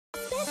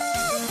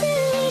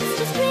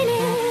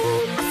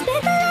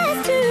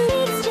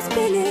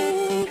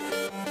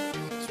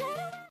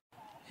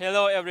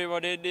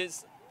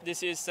this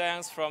is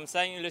Sang from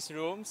Sang English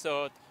Room.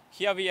 So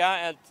here we are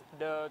at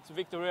the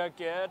Victoria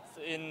Gate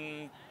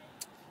in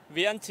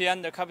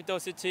Vientiane, the capital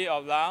city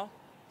of Laos.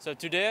 So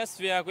today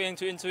we are going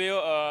to interview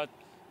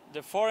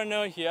the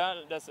foreigner here.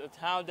 That's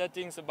how they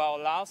think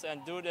about Laos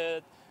and do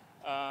the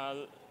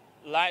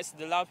likes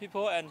the Lao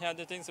people and how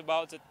they think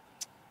about the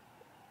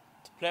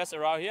place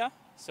around here.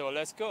 So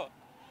let's go.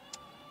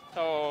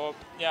 So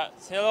yeah,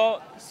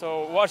 hello.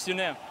 So what's your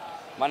name?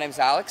 My name's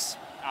Alex.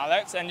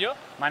 Alex, and you?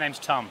 My name's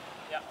Tom.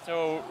 Yeah.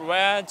 So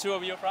where two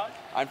of you from?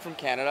 I'm from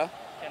Canada.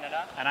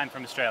 Canada. And I'm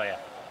from Australia.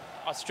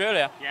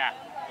 Australia. Yeah.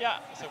 Yeah.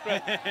 So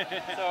great.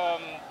 So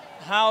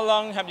how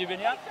long have you been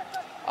here?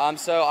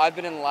 So I've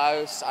been in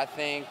Laos, I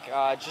think,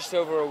 just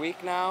over a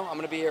week now. I'm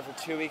going to be here for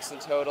 2 weeks in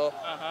total.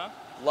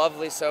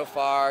 Lovely so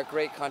far.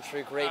 Great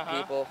country, great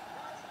people.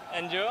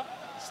 And you?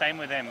 Same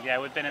with him. Yeah,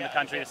 we've been in the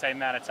country the same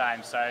amount of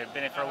time. So I've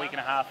been here for a week and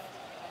a half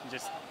and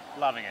just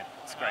loving it.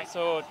 It's great.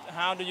 So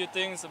how do you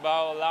think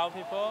about Lao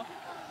people?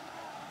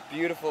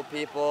 Beautiful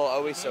people,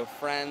 always so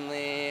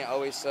friendly,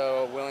 always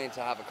so willing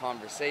to have a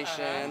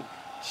conversation,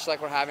 just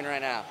like we're having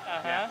right now.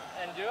 Yeah.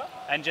 And you?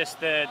 And just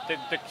the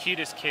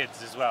cutest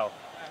kids as well.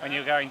 When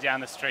you're going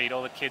down the street,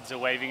 all the kids are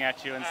waving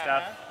at you and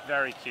stuff.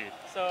 Very cute.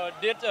 So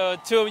did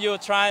two of you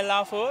try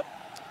Lao food?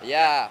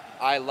 Yeah,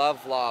 I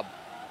love lob.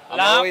 I'm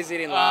Lob? always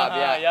eating lob,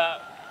 yeah.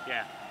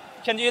 Yeah.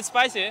 Can you eat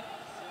spicy?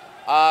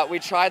 We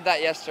tried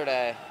that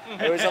yesterday.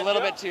 It was a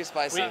little bit too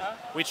spicy.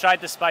 We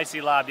tried the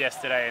spicy lob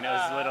yesterday and it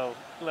was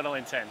a little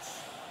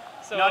intense.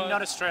 So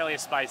Not Australia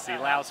spicy,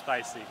 Laos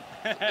spicy.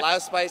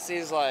 Laos spicy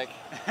is like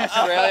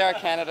Australia or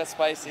Canada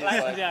spicy is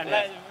like...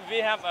 like we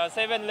have a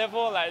 7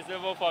 level, like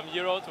level from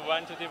 0 to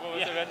 1 to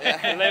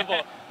 7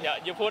 level. Yeah,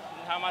 you put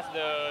how much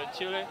the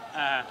chili?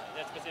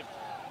 That's specific.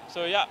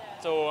 So yeah,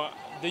 so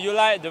do you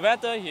like the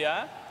weather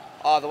here?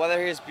 Oh, the weather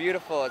here is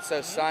beautiful. It's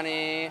so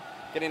sunny,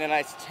 getting a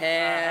nice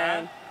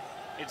tan.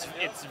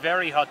 It's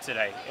very hot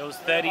today. It was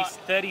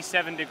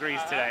 37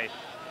 degrees today.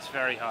 It's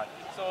very hot.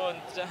 So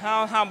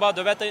how about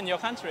the weather in your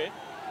country?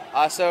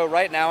 So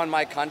right now in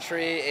my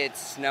country, it's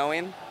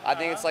snowing. I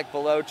think it's like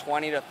below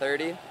 20 to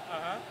 30.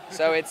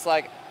 So it's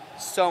like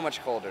so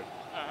much colder.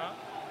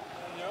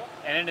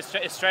 And in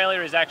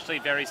Australia is actually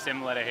very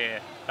similar to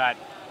here, but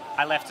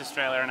I left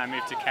Australia and I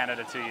moved to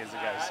Canada 2 years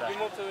ago. So You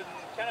moved to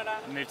Canada?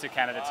 I moved to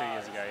Canada 2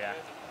 years ago, yeah.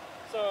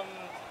 So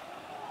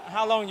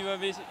how long you will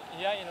be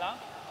here in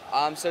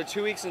Laos? So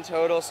 2 weeks in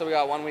total, so we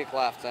got 1 week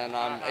left, and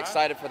I'm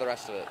excited for the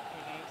rest of it.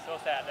 So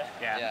sad.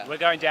 Yeah. We're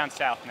going down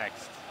south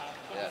next.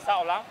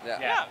 South of Laos?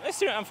 Yeah.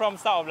 Actually, I'm from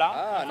South of Laos.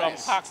 Ah, I'm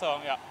nice. from Park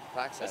Song. Yeah.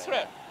 That's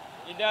great.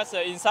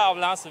 In South of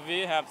Laos,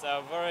 we have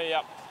a very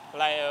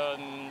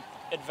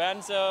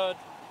adventure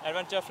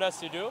place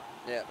to do.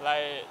 Yeah.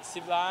 Like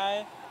zip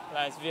line,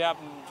 like we have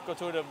go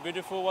to the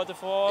beautiful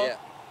waterfall. Yeah.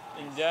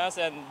 In there,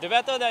 and the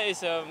weather there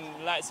is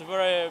like it's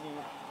very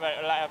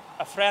like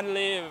a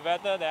friendly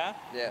weather there.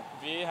 Yeah.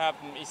 We have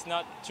it's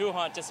not too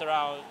hot, just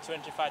around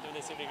 25 to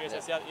 26 degrees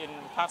Celsius in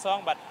Park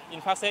Song, but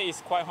in Park Song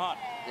it's quite hot.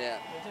 Yeah.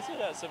 You see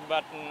that. So,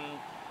 but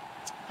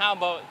how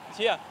about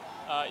here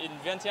in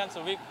Vientiane?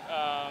 So which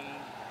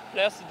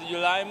place do you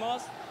like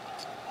most?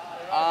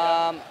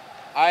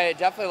 I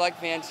definitely like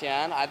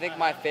Vientiane. I think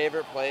my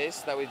favorite place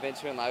that we've been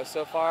to in Laos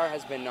so far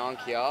has been Nong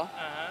Keo.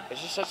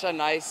 It's just such a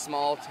nice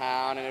small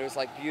town, and it was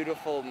like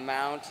beautiful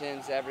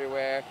mountains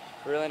everywhere.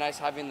 Really nice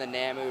having the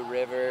Namu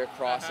River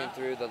crossing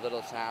through the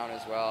little town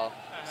as well.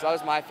 So that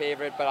was my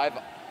favorite, but I've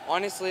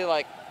honestly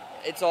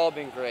it's all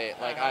been great.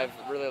 Like I've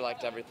really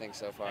liked everything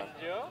so far.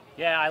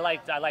 Yeah, I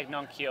like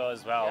Nong Keo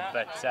as well,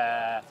 but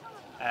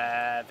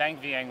Vang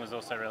Vieng was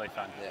also really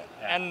fun.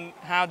 Yeah. And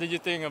how did you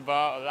think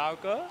about Lao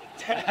girl?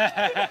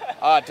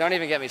 Oh, don't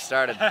even get me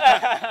started.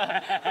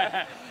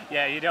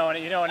 Yeah, you don't want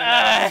to know.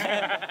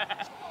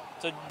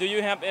 So do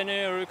you have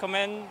any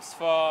recommends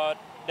for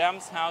them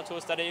how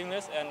to study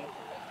English? And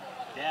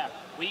yeah,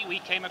 we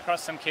came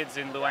across some kids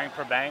in Luang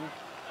Prabang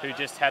who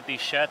just had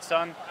these shirts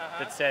on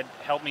that said,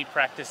 "Help me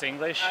practice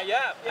English,"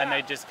 and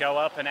they just go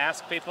up and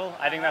ask people.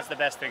 I think that's the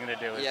best thing to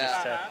do is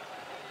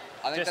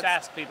just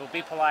ask people,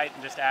 be polite,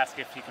 and just ask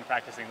if you can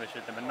practice English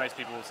with them, and most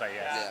people will say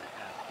yes. Yeah.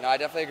 No, I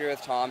definitely agree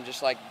with Tom.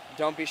 Just like,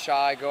 don't be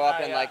shy, go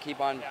up and like keep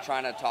on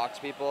trying to talk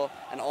to people.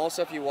 And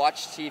also, if you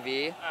watch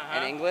TV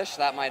in English,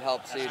 that might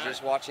help too.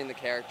 Just watching the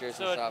characters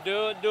and stuff.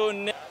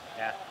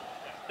 Yeah.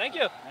 Thank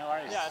you. No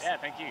worries. Yes. Yeah,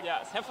 thank you.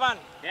 Yes, have fun.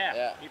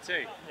 Yeah. You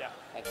too. Yeah.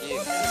 Thank you.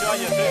 Enjoy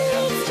your trip.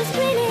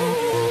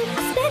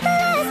 Just